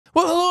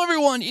Well, hello,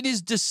 everyone. It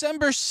is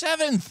December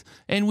 7th,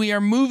 and we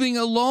are moving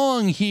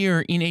along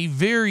here in a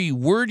very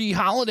wordy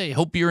holiday.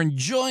 Hope you're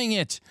enjoying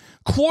it.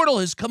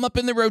 Quordle has come up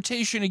in the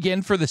rotation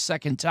again for the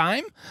second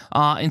time,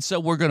 and so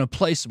we're going to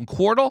play some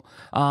Quordle.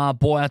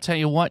 Boy, I'll tell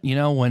you what,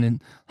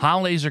 when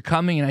holidays are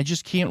coming, and I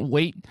just can't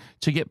wait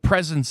to get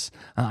presents.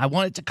 I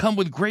want it to come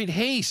with great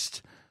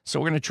haste, so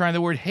we're going to try the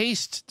word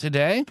haste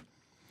today.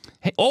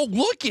 Hey, oh,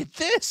 look at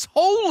this.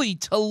 Holy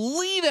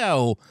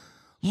Toledo.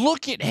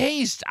 Look at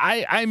haste.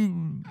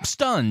 I'm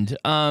stunned.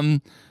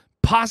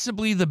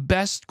 Possibly the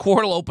best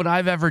Quordle open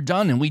I've ever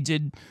done, and we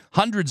did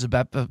hundreds of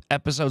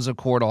episodes of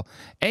Quordle.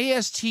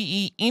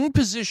 ASTE in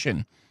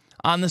position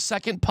on the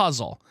second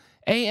puzzle.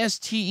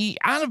 ASTE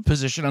out of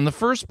position on the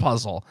first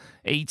puzzle.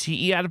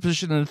 ATE out of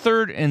position in the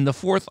third, and the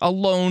fourth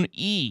alone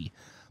E.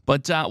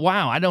 But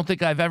wow, I don't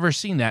think I've ever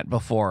seen that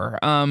before.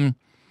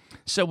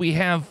 So we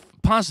have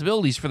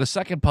possibilities for the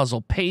second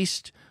puzzle: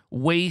 paste,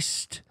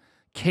 waste,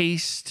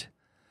 cased,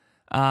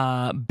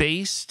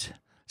 based.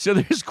 So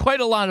there's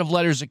quite a lot of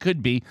letters it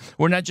could be.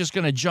 We're not just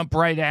going to jump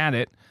right at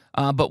it,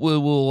 but we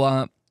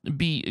will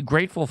be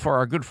grateful for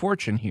our good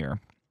fortune here.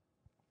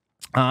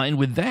 And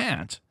with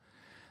that,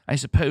 I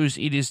suppose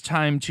it is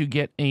time to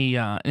get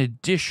an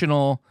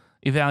additional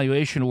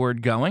evaluation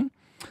word going.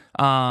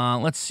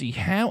 Let's see.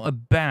 How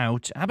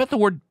about the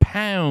word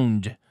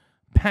pound?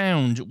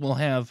 Pound will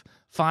have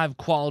 5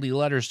 quality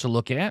letters to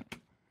look at.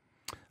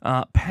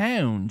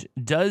 Pound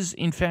does,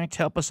 in fact,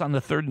 help us on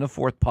the third and the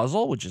fourth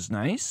puzzle, which is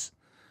nice.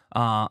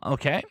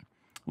 Okay.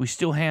 We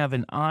still have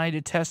an I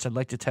to test. I'd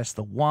like to test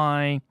the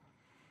Y.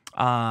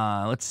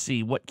 Let's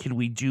see. What can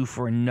we do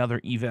for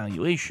another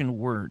evaluation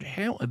word?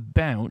 How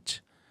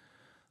about,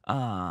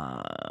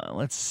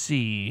 let's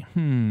see.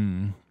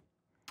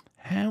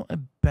 How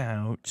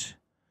about,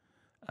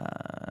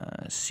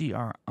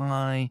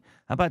 C-R-I.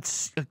 How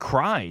about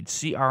cried?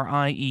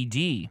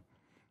 C-R-I-E-D.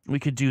 We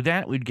could do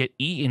that. We'd get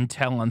E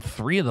intel on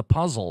 3 of the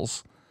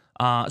puzzles.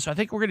 So I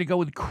think we're going to go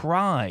with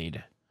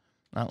cried.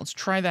 Let's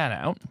try that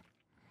out.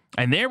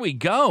 And there we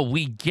go.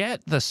 We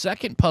get the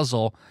second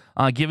puzzle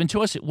given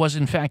to us. It was,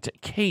 in fact,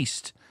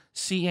 cased.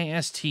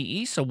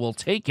 C-A-S-T-E, so we'll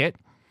take it.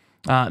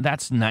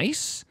 That's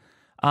nice.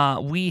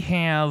 We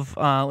have,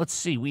 let's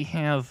see, we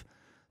have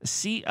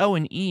C, O,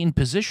 and E in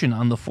position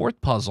on the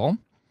fourth puzzle.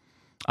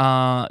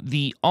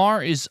 The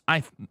R is,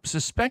 I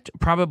suspect,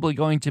 probably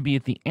going to be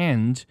at the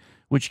end,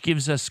 which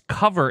gives us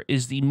cover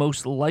is the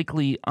most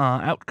likely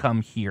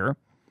outcome here.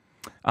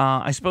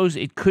 I suppose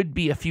it could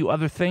be a few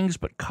other things,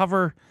 but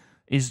cover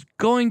is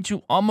going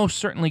to almost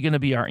certainly going to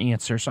be our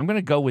answer. So I'm going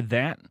to go with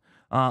that.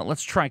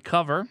 Let's try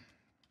cover.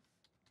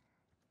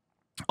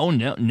 Oh,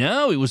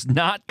 no, it was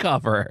not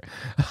cover.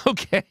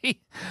 Okay.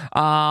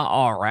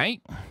 All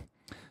right.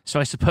 So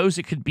I suppose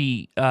it could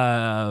be,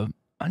 I'm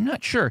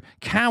not sure,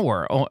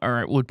 cower, or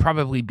it would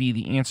probably be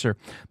the answer.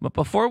 But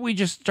before we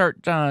just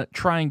start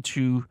trying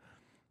to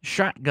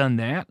shotgun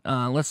that,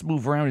 let's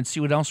move around and see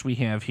what else we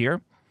have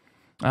here.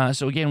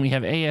 So again, we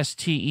have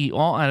ASTE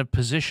all out of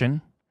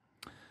position.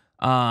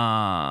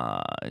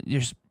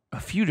 There's a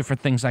few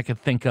different things I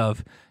could think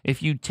of.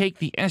 If you take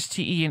the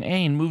STE and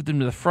A and move them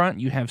to the front,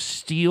 you have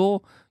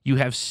steel, you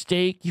have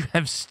stake, you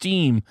have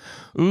steam.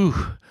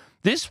 Ooh,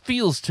 this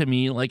feels to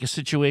me like a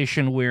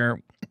situation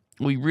where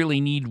we really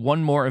need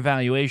one more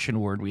evaluation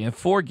word. We have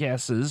 4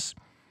 guesses,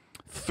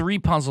 3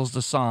 puzzles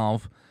to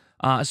solve.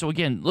 So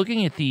again,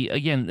 looking at the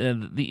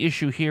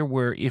issue here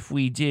where if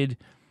we did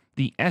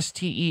the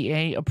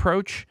STEA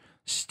approach,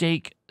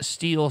 stake,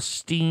 steel,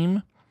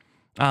 steam,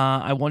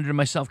 I wondered to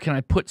myself, can I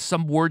put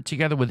some word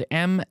together with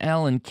M,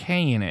 L, and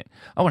K in it?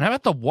 Oh, and how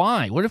about the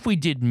Y? What if we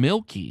did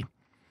milky?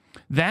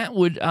 That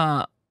would,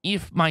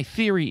 if my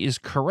theory is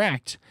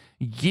correct,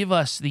 give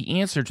us the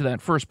answer to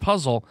that first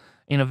puzzle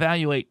and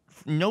evaluate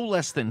no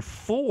less than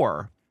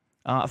 4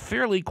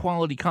 fairly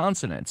quality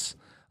consonants.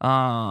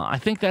 I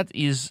think that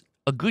is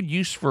a good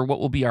use for what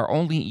will be our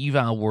only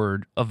eval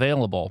word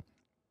available.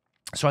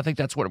 So I think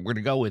that's what we're going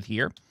to go with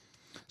here.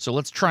 So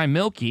let's try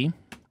milky.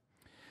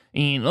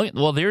 And look,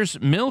 well, there's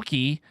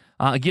milky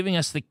giving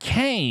us the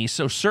K,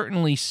 so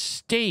certainly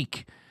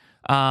steak.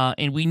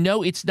 And we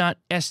know it's not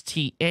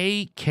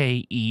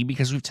S-T-A-K-E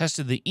because we've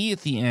tested the E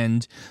at the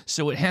end,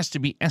 so it has to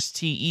be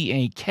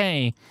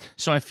S-T-E-A-K.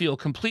 So I feel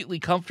completely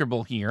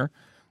comfortable here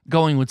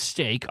going with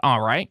steak.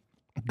 All right,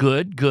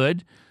 good.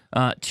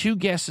 2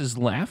 guesses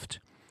left.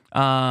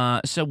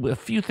 So a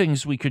few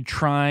things we could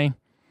try.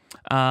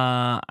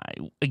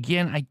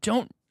 Again,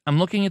 I'm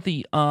looking at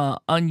the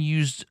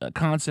unused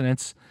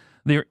consonants.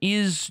 There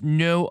is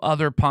no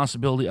other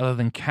possibility other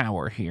than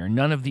cower here.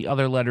 None of the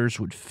other letters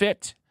would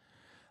fit.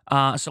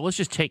 So let's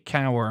just take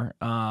cower.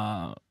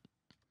 And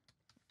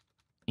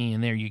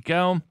there you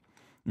go.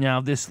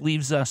 Now this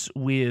leaves us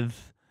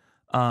with,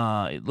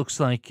 it looks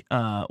like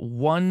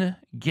 1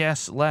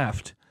 guess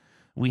left.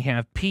 We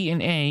have P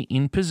and A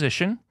in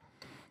position.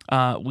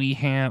 We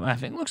have, I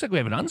think it looks like we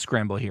have an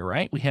unscramble here,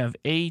 right? We have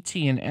A,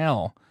 T, and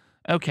L.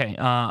 Okay,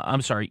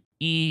 I'm sorry,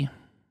 E,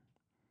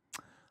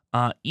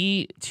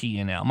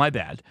 E-T-N-L. My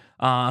bad.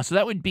 So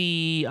that would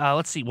be,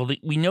 let's see. Well,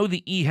 we know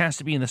the E has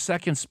to be in the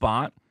second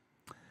spot.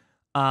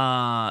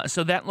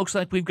 So that looks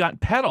like we've got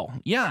pedal.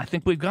 Yeah, I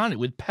think we've got it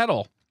with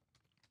pedal.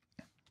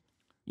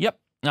 Yep.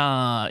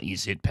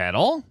 Is it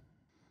pedal?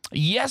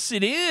 Yes,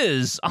 it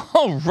is.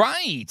 All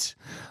right.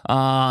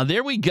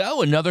 There we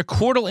go. Another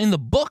Quordle in the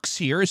books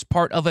here as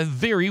part of a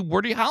Very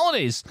Wordy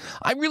Holidays.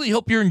 I really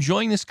hope you're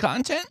enjoying this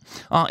content.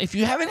 If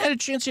you haven't had a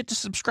chance yet to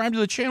subscribe to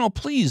the channel,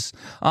 please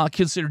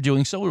consider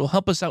doing so. It will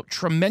help us out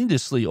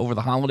tremendously over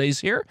the holidays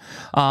here.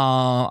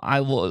 I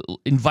will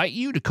invite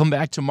you to come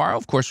back tomorrow.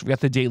 Of course, we've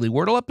got the daily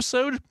Wordle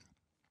episode.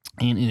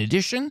 And in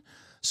addition,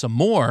 some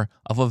more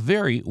of a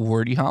Very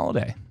Wordy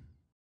Holiday.